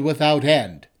 world without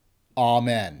end.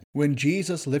 Amen. When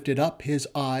Jesus lifted up his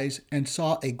eyes and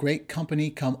saw a great company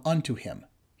come unto him,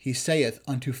 he saith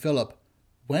unto Philip,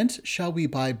 Whence shall we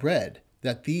buy bread,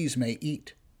 that these may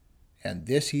eat? And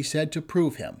this he said to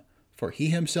prove him, for he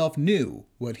himself knew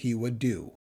what he would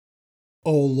do.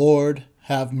 O Lord,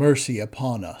 have mercy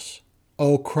upon us.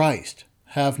 O Christ,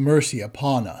 have mercy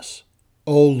upon us.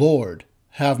 O Lord,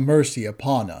 have mercy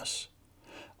upon us.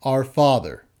 Our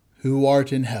Father, who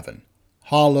art in heaven,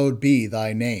 hallowed be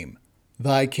thy name.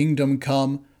 Thy kingdom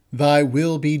come, thy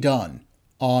will be done,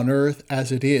 on earth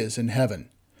as it is in heaven.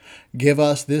 Give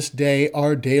us this day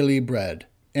our daily bread,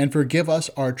 and forgive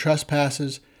us our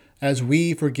trespasses, as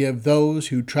we forgive those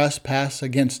who trespass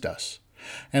against us.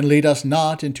 And lead us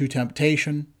not into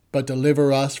temptation, but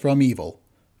deliver us from evil.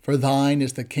 For thine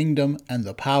is the kingdom, and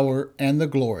the power, and the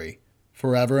glory,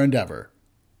 forever and ever.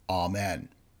 Amen.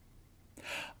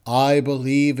 I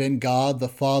believe in God the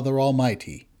Father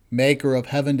Almighty, maker of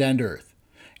heaven and earth,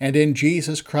 and in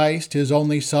Jesus Christ, his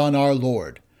only Son, our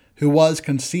Lord, who was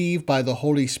conceived by the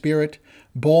Holy Spirit,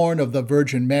 born of the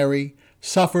Virgin Mary,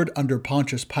 suffered under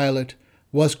Pontius Pilate,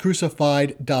 was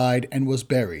crucified, died, and was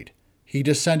buried. He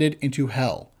descended into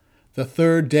hell. The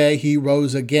third day he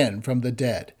rose again from the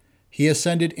dead. He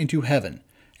ascended into heaven,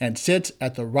 and sits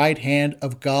at the right hand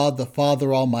of God the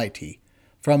Father Almighty.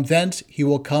 From thence he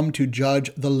will come to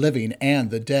judge the living and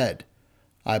the dead.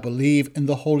 I believe in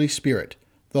the Holy Spirit,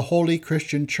 the holy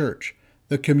Christian Church,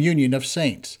 the communion of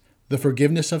saints, the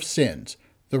forgiveness of sins,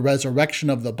 the resurrection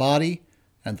of the body,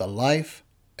 and the life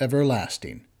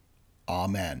everlasting.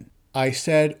 Amen. I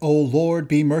said, O Lord,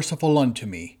 be merciful unto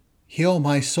me. Heal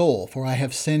my soul, for I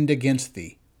have sinned against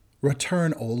thee.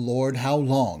 Return, O Lord, how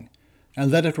long?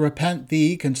 And let it repent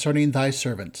thee concerning thy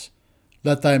servants.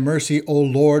 Let thy mercy, O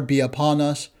Lord, be upon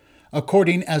us,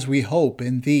 according as we hope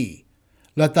in thee.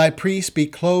 Let thy priests be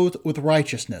clothed with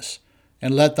righteousness,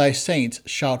 and let thy saints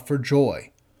shout for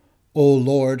joy. O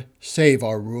Lord, save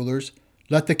our rulers.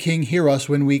 Let the king hear us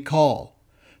when we call.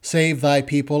 Save thy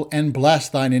people, and bless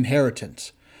thine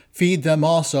inheritance. Feed them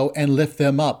also, and lift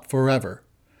them up forever.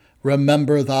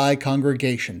 Remember thy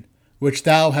congregation, which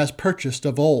thou hast purchased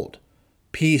of old.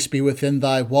 Peace be within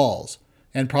thy walls,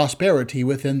 and prosperity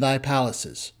within thy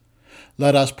palaces.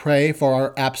 Let us pray for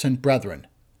our absent brethren.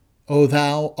 O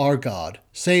thou, our God,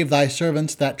 save thy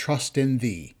servants that trust in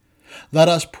thee. Let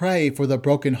us pray for the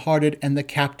broken-hearted and the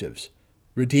captives.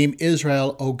 Redeem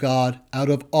Israel, O God, out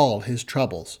of all his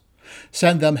troubles.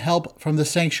 Send them help from the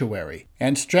sanctuary,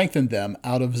 and strengthen them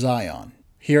out of Zion.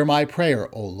 Hear my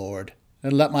prayer, O Lord,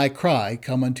 and let my cry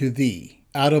come unto thee.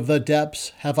 Out of the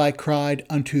depths have I cried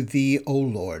unto thee, O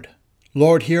Lord.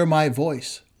 Lord, hear my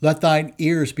voice. Let thine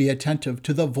ears be attentive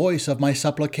to the voice of my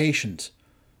supplications.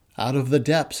 Out of the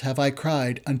depths have I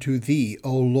cried unto thee,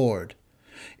 O Lord.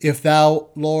 If thou,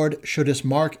 Lord, shouldest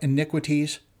mark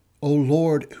iniquities, O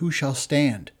Lord, who shall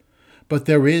stand? But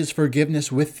there is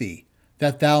forgiveness with thee,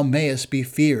 that thou mayest be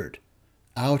feared.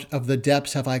 Out of the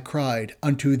depths have I cried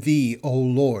unto thee, O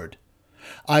Lord.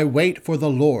 I wait for the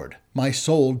Lord. my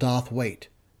soul doth wait,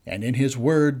 and in his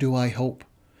word do I hope.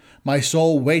 My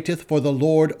soul waiteth for the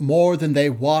Lord more than they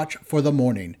watch for the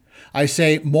morning. I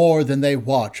say, more than they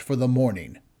watch for the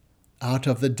morning. Out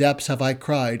of the depths have I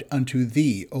cried unto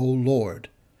thee, O Lord.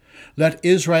 Let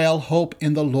Israel hope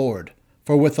in the Lord,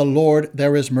 for with the Lord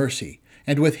there is mercy,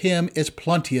 and with him is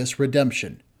plenteous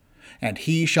redemption. And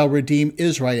he shall redeem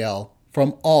Israel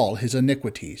from all his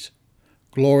iniquities.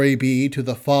 Glory be to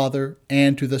the Father,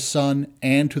 and to the Son,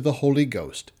 and to the Holy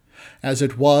Ghost, as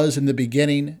it was in the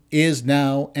beginning, is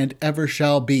now, and ever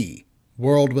shall be,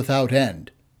 world without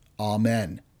end.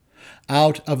 Amen.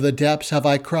 Out of the depths have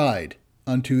I cried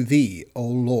unto thee, O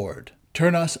Lord.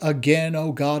 Turn us again,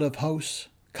 O God of hosts.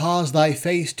 Cause thy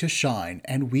face to shine,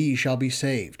 and we shall be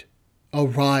saved.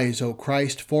 Arise, O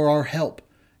Christ, for our help,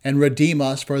 and redeem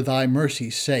us for thy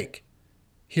mercy's sake.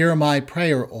 Hear my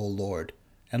prayer, O Lord,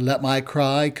 and let my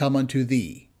cry come unto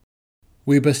thee.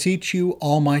 We beseech you,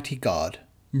 Almighty God,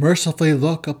 mercifully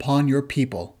look upon your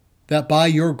people, that by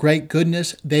your great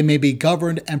goodness they may be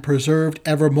governed and preserved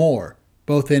evermore,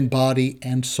 both in body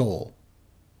and soul.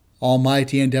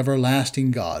 Almighty and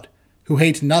everlasting God, who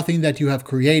hates nothing that you have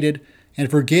created, and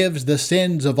forgives the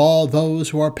sins of all those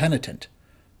who are penitent,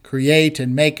 create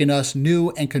and make in us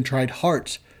new and contrite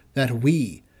hearts, that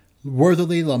we,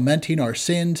 worthily lamenting our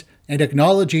sins and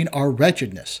acknowledging our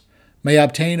wretchedness, may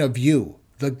obtain of you,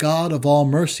 the God of all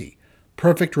mercy,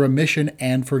 perfect remission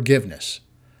and forgiveness.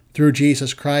 Through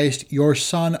Jesus Christ, your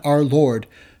Son, our Lord,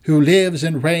 who lives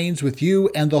and reigns with you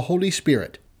and the Holy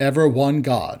Spirit, ever one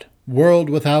God, world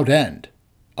without end.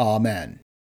 Amen.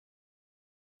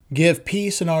 Give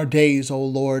peace in our days, O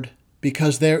Lord,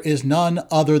 because there is none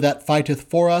other that fighteth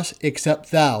for us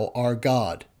except thou, our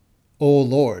God. O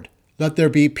Lord, let there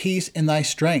be peace in thy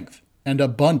strength, and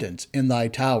abundance in thy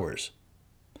towers.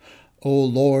 O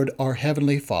Lord, our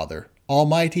heavenly Father,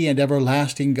 almighty and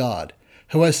everlasting God,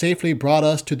 who has safely brought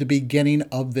us to the beginning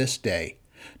of this day,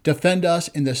 defend us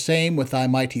in the same with thy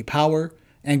mighty power,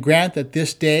 and grant that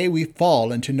this day we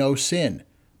fall into no sin,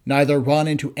 neither run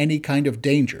into any kind of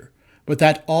danger, but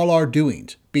that all our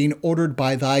doings, being ordered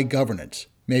by thy governance,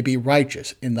 may be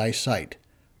righteous in thy sight.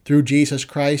 Through Jesus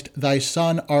Christ, thy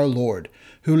Son, our Lord,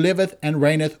 who liveth and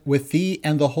reigneth with thee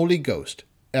and the Holy Ghost,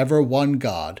 ever one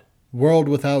God, world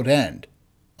without end.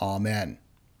 Amen.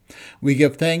 We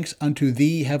give thanks unto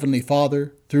thee, Heavenly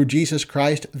Father, through Jesus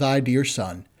Christ, thy dear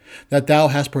Son, that thou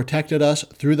hast protected us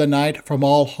through the night from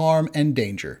all harm and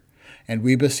danger. And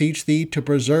we beseech thee to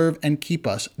preserve and keep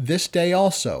us this day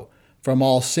also from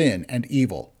all sin and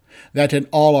evil, that in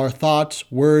all our thoughts,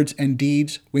 words, and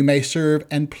deeds we may serve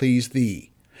and please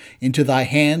thee. Into thy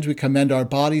hands we commend our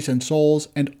bodies and souls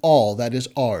and all that is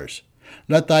ours.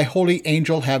 Let thy holy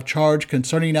angel have charge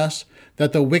concerning us,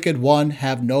 that the wicked one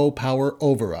have no power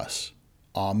over us.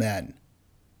 Amen.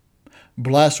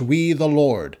 Bless we the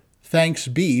Lord. Thanks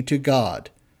be to God.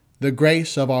 The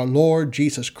grace of our Lord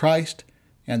Jesus Christ,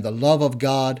 and the love of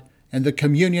God, and the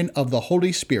communion of the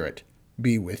Holy Spirit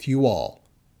be with you all.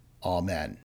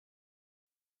 Amen.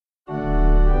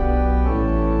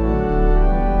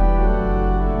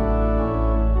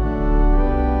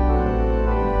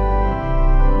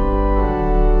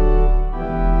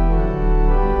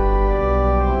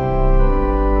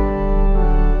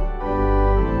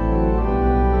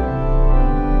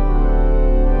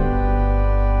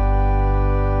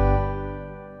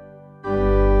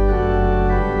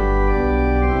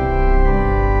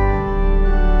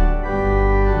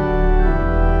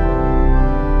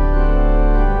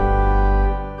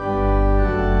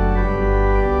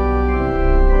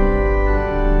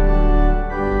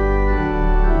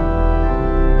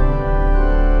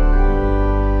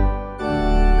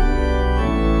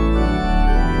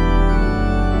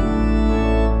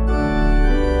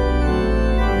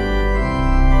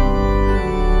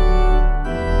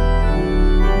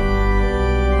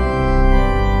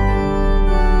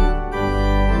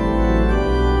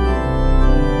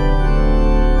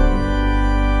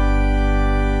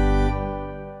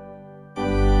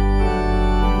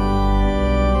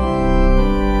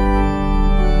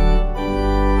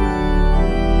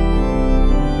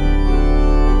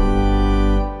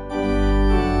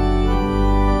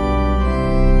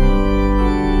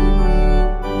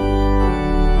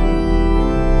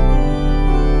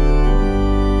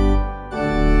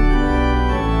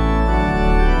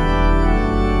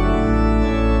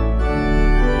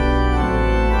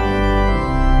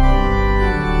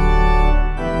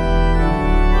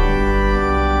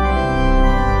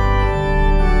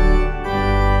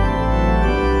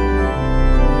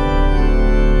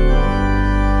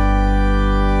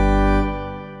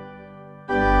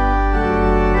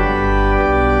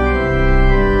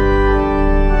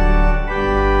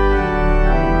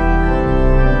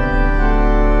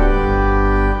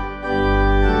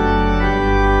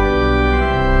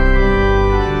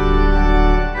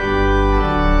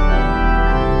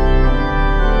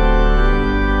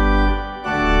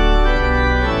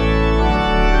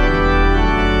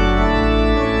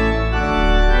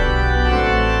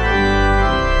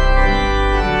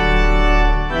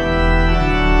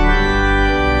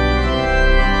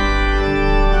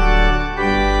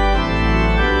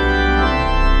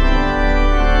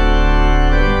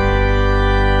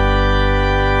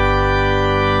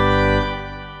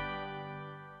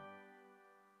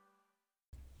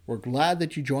 glad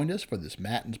that you joined us for this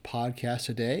Matins podcast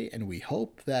today, and we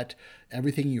hope that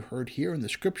everything you heard here in the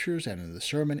scriptures and in the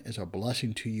sermon is a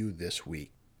blessing to you this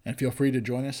week. And feel free to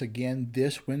join us again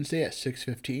this Wednesday at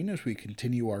 6:15 as we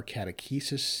continue our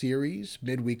catechesis series,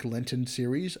 midweek Lenten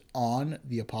series on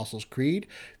the Apostles' Creed.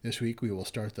 This week we will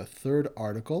start the third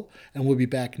article, and we'll be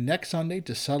back next Sunday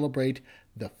to celebrate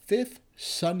the fifth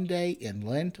Sunday in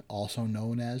Lent, also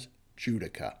known as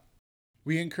Judica.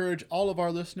 We encourage all of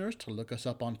our listeners to look us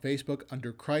up on Facebook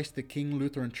under Christ the King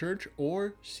Lutheran Church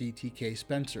or CTK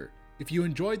Spencer. If you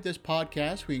enjoyed this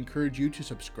podcast, we encourage you to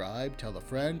subscribe, tell a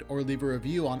friend, or leave a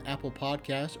review on Apple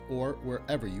Podcasts or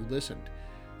wherever you listened.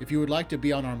 If you would like to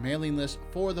be on our mailing list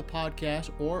for the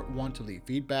podcast or want to leave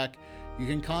feedback, you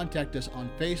can contact us on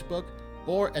Facebook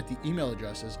or at the email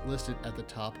addresses listed at the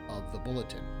top of the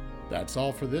bulletin. That's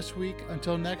all for this week.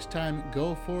 Until next time,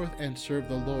 go forth and serve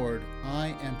the Lord. I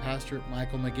am Pastor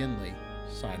Michael McGinley,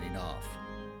 signing off.